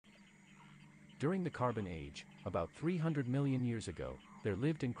During the Carbon Age, about 300 million years ago, there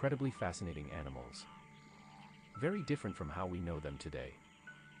lived incredibly fascinating animals. Very different from how we know them today.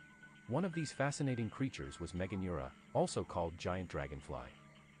 One of these fascinating creatures was Meganeura, also called giant dragonfly.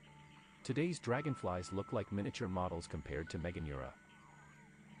 Today's dragonflies look like miniature models compared to Meganeura.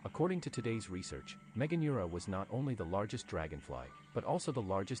 According to today's research, Meganeura was not only the largest dragonfly, but also the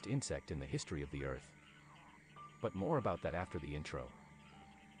largest insect in the history of the Earth. But more about that after the intro.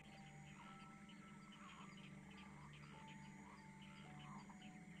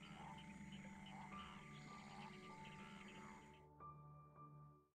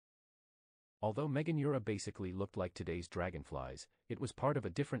 Although Meganeura basically looked like today's dragonflies, it was part of a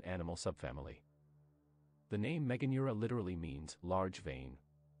different animal subfamily. The name Meganeura literally means large vein.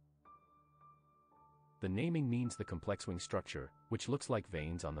 The naming means the complex wing structure, which looks like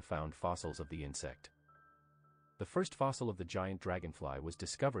veins on the found fossils of the insect. The first fossil of the giant dragonfly was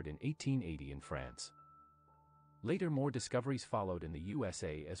discovered in 1880 in France. Later more discoveries followed in the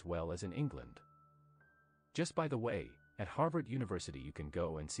USA as well as in England. Just by the way, at Harvard University you can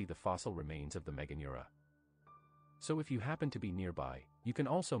go and see the fossil remains of the Meganeura. So if you happen to be nearby, you can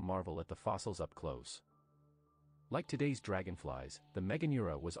also marvel at the fossils up close. Like today's dragonflies, the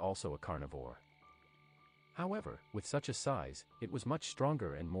Meganeura was also a carnivore. However, with such a size, it was much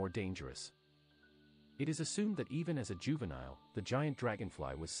stronger and more dangerous. It is assumed that even as a juvenile, the giant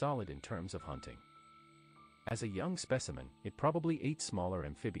dragonfly was solid in terms of hunting. As a young specimen, it probably ate smaller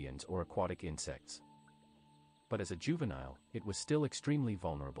amphibians or aquatic insects. But as a juvenile, it was still extremely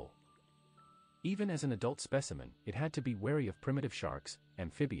vulnerable. Even as an adult specimen, it had to be wary of primitive sharks,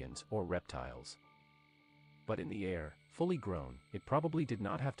 amphibians, or reptiles. But in the air, fully grown, it probably did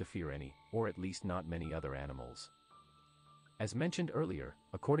not have to fear any, or at least not many other animals. As mentioned earlier,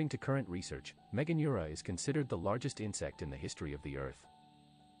 according to current research, Meganeura is considered the largest insect in the history of the Earth.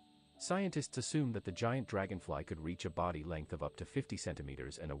 Scientists assume that the giant dragonfly could reach a body length of up to 50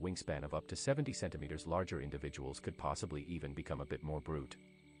 centimeters and a wingspan of up to 70 centimeters. Larger individuals could possibly even become a bit more brute.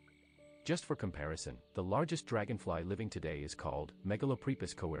 Just for comparison, the largest dragonfly living today is called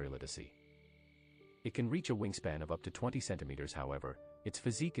Megaloprepus coerulidaceae. It can reach a wingspan of up to 20 centimeters. However, its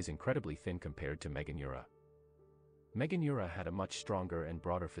physique is incredibly thin compared to Meganeura. Meganeura had a much stronger and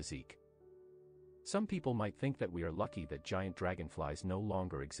broader physique. Some people might think that we are lucky that giant dragonflies no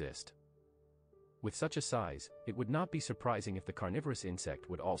longer exist. With such a size, it would not be surprising if the carnivorous insect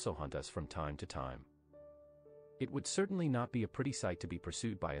would also hunt us from time to time. It would certainly not be a pretty sight to be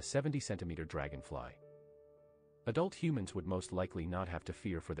pursued by a 70-centimeter dragonfly. Adult humans would most likely not have to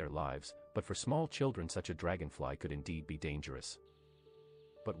fear for their lives, but for small children such a dragonfly could indeed be dangerous.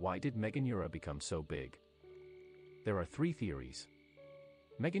 But why did Meganeura become so big? There are three theories.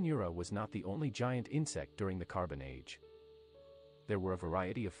 Meganeura was not the only giant insect during the Carbon Age. There were a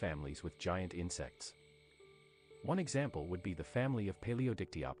variety of families with giant insects. One example would be the family of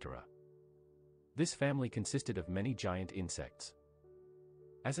Paleodictyoptera. This family consisted of many giant insects.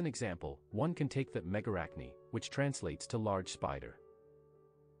 As an example, one can take the Megarachne, which translates to large spider.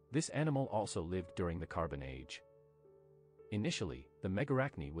 This animal also lived during the Carbon Age. Initially, the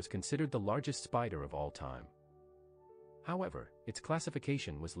Megarachne was considered the largest spider of all time. However, its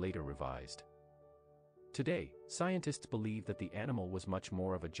classification was later revised. Today, scientists believe that the animal was much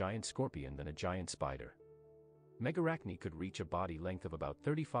more of a giant scorpion than a giant spider. Megarachne could reach a body length of about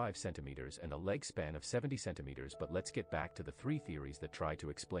 35 centimeters and a leg span of 70 centimeters. But let's get back to the three theories that try to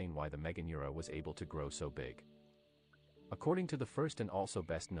explain why the Meganeura was able to grow so big. According to the first and also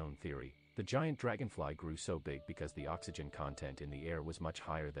best-known theory, the giant dragonfly grew so big because the oxygen content in the air was much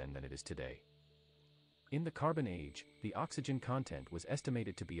higher than it is today. In the Carbon Age, the oxygen content was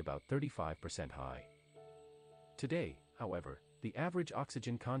estimated to be about 35% high. Today, however, the average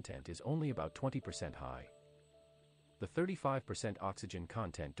oxygen content is only about 20% high. The 35% oxygen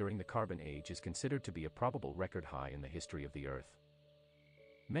content during the Carbon Age is considered to be a probable record high in the history of the Earth.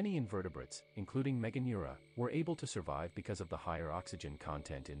 Many invertebrates, including Meganeura, were able to survive because of the higher oxygen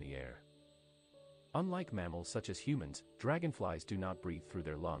content in the air. Unlike mammals such as humans, dragonflies do not breathe through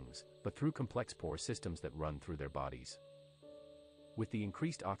their lungs, but through complex pore systems that run through their bodies. With the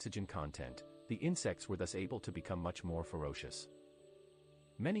increased oxygen content, the insects were thus able to become much more ferocious.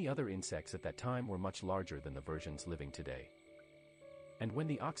 Many other insects at that time were much larger than the versions living today. And when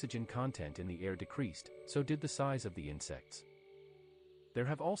the oxygen content in the air decreased, so did the size of the insects. There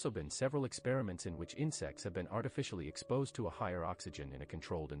have also been several experiments in which insects have been artificially exposed to a higher oxygen in a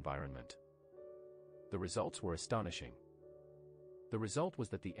controlled environment. The results were astonishing. The result was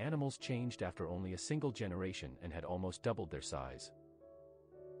that the animals changed after only a single generation and had almost doubled their size.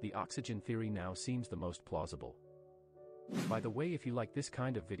 The oxygen theory now seems the most plausible. By the way, if you like this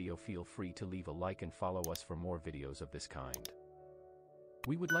kind of video, feel free to leave a like and follow us for more videos of this kind.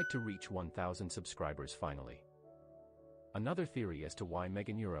 We would like to reach 1,000 subscribers finally. Another theory as to why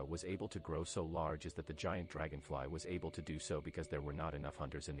Meganeura was able to grow so large is that the giant dragonfly was able to do so because there were not enough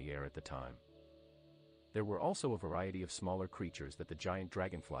hunters in the air at the time. There were also a variety of smaller creatures that the giant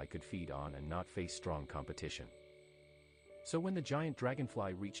dragonfly could feed on and not face strong competition. So when the giant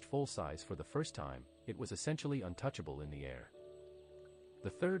dragonfly reached full size for the first time, it was essentially untouchable in the air. The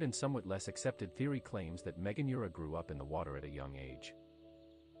third and somewhat less accepted theory claims that Meganeura grew up in the water at a young age.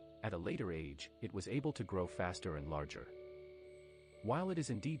 At a later age, it was able to grow faster and larger. While it is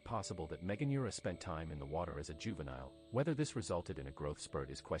indeed possible that Meganeura spent time in the water as a juvenile, whether this resulted in a growth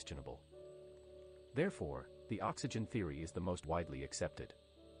spurt is questionable. Therefore, the oxygen theory is the most widely accepted.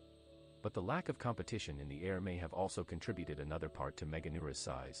 But the lack of competition in the air may have also contributed another part to Meganeura's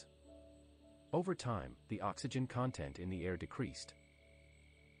size. Over time, the oxygen content in the air decreased.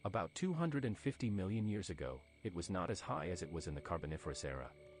 About 250 million years ago, it was not as high as it was in the Carboniferous era.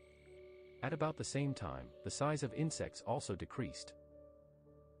 At about the same time, the size of insects also decreased.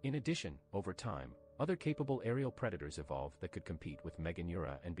 In addition, over time, other capable aerial predators evolved that could compete with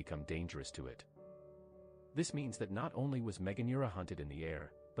Meganeura and become dangerous to it. This means that not only was Meganeura hunted in the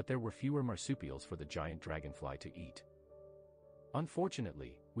air, but there were fewer marsupials for the giant dragonfly to eat.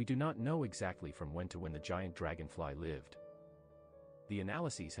 Unfortunately, we do not know exactly from when to when the giant dragonfly lived. The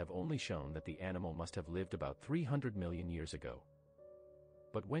analyses have only shown that the animal must have lived about 300 million years ago.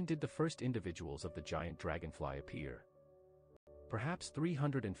 But when did the first individuals of the giant dragonfly appear? Perhaps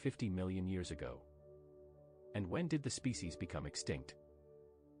 350 million years ago. And when did the species become extinct?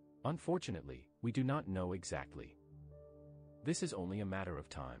 Unfortunately, we do not know exactly. This is only a matter of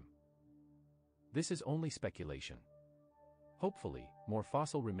time. This is only speculation. Hopefully, more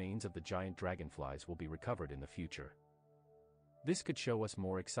fossil remains of the giant dragonflies will be recovered in the future. This could show us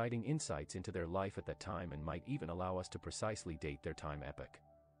more exciting insights into their life at that time and might even allow us to precisely date their time epoch.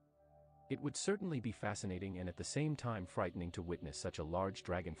 It would certainly be fascinating and at the same time frightening to witness such a large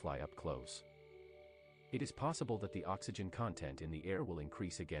dragonfly up close. It is possible that the oxygen content in the air will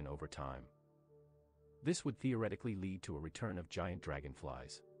increase again over time. This would theoretically lead to a return of giant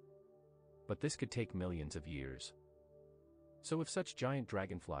dragonflies. But this could take millions of years. So if such giant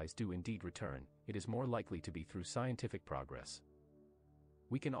dragonflies do indeed return, it is more likely to be through scientific progress.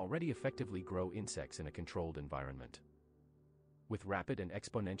 We can already effectively grow insects in a controlled environment. With rapid and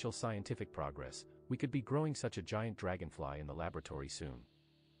exponential scientific progress, we could be growing such a giant dragonfly in the laboratory soon.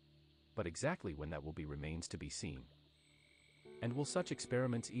 But exactly when that will be remains to be seen. And will such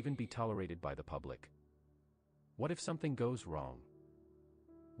experiments even be tolerated by the public? What if something goes wrong?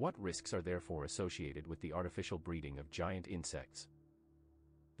 What risks are therefore associated with the artificial breeding of giant insects?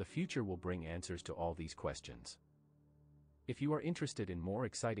 The future will bring answers to all these questions. If you are interested in more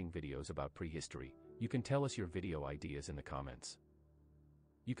exciting videos about prehistory, you can tell us your video ideas in the comments.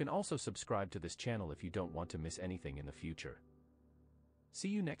 You can also subscribe to this channel if you don't want to miss anything in the future. See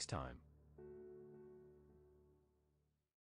you next time.